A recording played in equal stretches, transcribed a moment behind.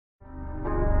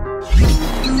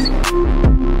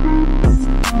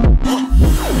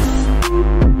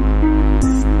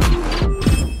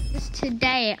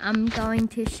I'm going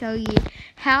to show you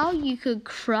how you could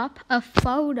crop a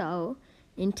photo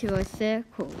into a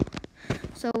circle.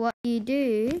 So what you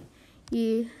do,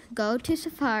 you go to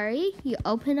Safari, you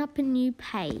open up a new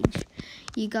page,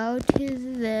 you go to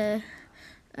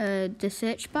the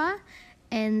search bar,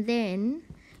 and then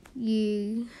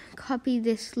you copy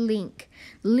this link.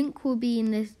 The link will be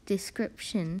in the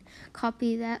description.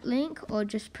 Copy that link or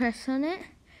just press on it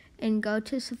and go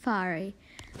to Safari.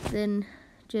 Then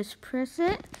just press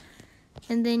it,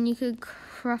 and then you could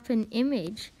crop an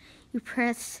image. You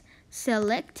press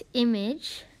select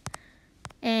image,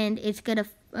 and it's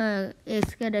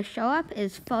gonna show up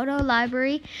as photo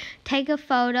library, take a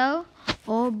photo,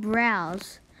 or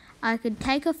browse. I could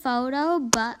take a photo,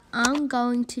 but I'm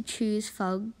going to choose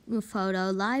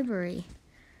photo library.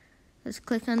 Let's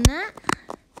click on that.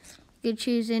 You could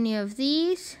choose any of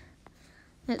these.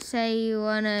 Let's say you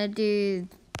want to do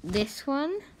this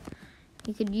one.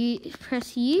 You could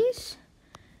press use,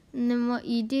 and then what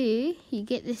you do, you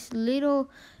get this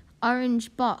little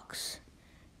orange box,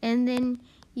 and then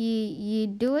you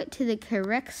do it to the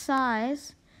correct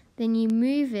size, then you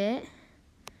move it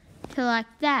to like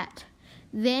that.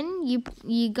 Then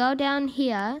you go down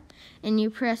here and you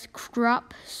press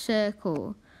crop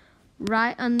circle.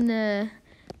 Right on the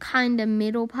kind of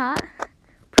middle part,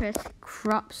 press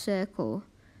crop circle.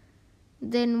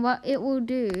 Then what it will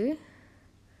do,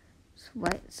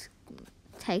 wait, it's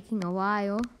taking a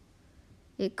while.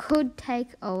 It could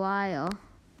take a while.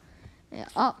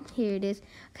 Oh, here it is.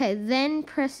 Okay, then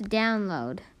press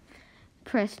download.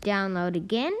 Press download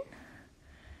again.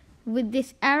 With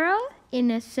this arrow in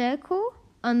a circle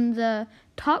on the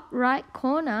top right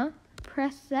corner,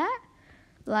 press that,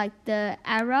 like the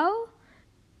arrow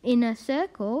in a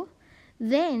circle.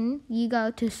 Then you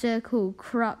go to circle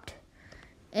cropped,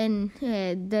 and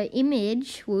the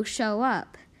image will show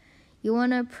up. You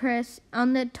want to press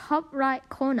on the top right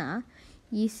corner.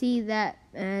 You see that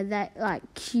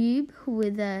like cube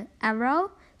with an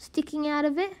arrow sticking out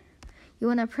of it. You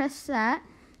want to press that,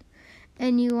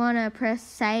 and you want to press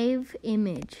save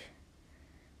image.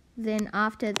 Then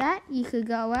after that, you could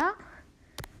go out,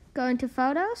 go into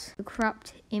photos, the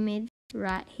cropped image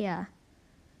right here.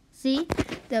 See,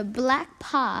 the black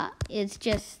part is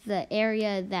just the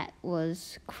area that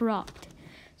was cropped.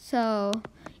 So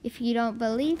if you don't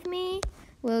believe me,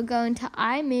 we'll go into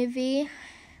iMovie.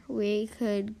 We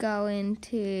could go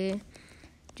into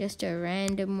just a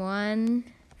random one,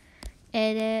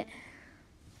 edit,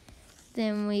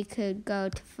 then we could go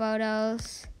to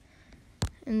photos,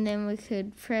 and then we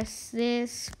could press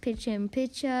this, picture in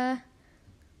picture,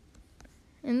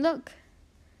 and look,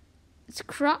 it's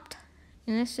cropped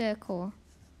in a circle.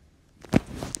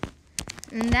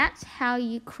 And that's how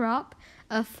you crop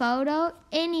a photo,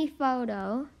 any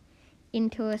photo,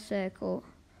 into a circle.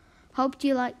 Hope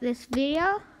you like this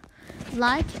video.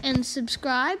 Like and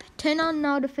subscribe. Turn on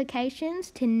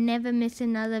notifications to never miss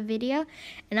another video.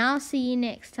 And I'll see you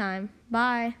next time.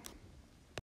 Bye.